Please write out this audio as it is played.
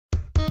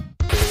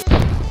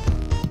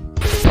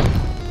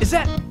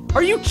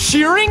Are you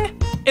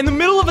cheering? In the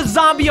middle of a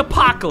zombie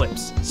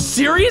apocalypse?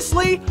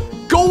 Seriously?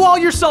 Go wall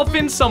yourself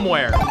in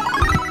somewhere.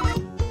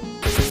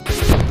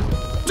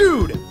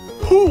 Dude,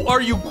 who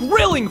are you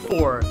grilling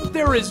for?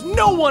 There is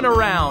no one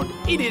around.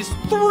 It is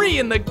 3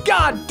 in the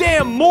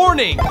goddamn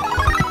morning.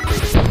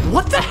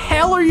 What the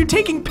hell are you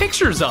taking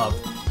pictures of?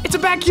 It's a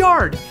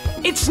backyard.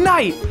 It's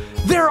night.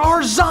 There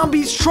are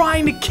zombies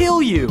trying to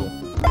kill you.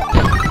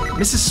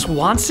 Mrs.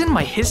 Swanson,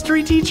 my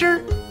history teacher?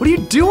 What are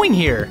you doing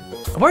here?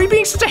 Why are you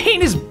being such a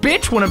heinous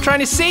bitch when I'm trying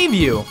to save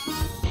you?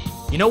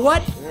 You know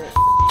what?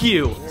 F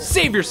you.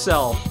 Save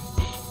yourself.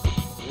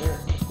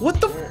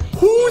 What the?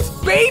 Whose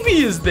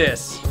baby is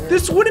this?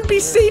 This wouldn't be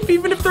safe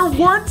even if there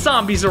weren't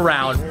zombies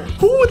around.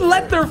 Who would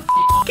let their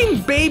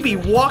fucking baby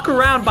walk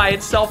around by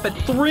itself at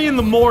 3 in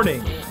the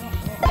morning?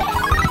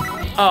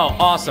 Oh,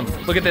 awesome.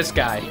 Look at this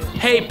guy.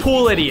 Hey,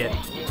 pool idiot.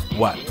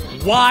 What?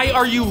 Why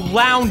are you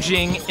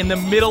lounging in the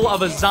middle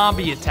of a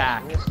zombie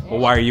attack? Well,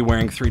 why are you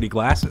wearing 3D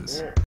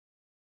glasses?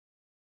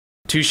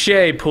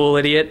 Touché, pool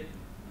idiot.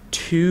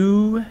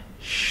 Touché.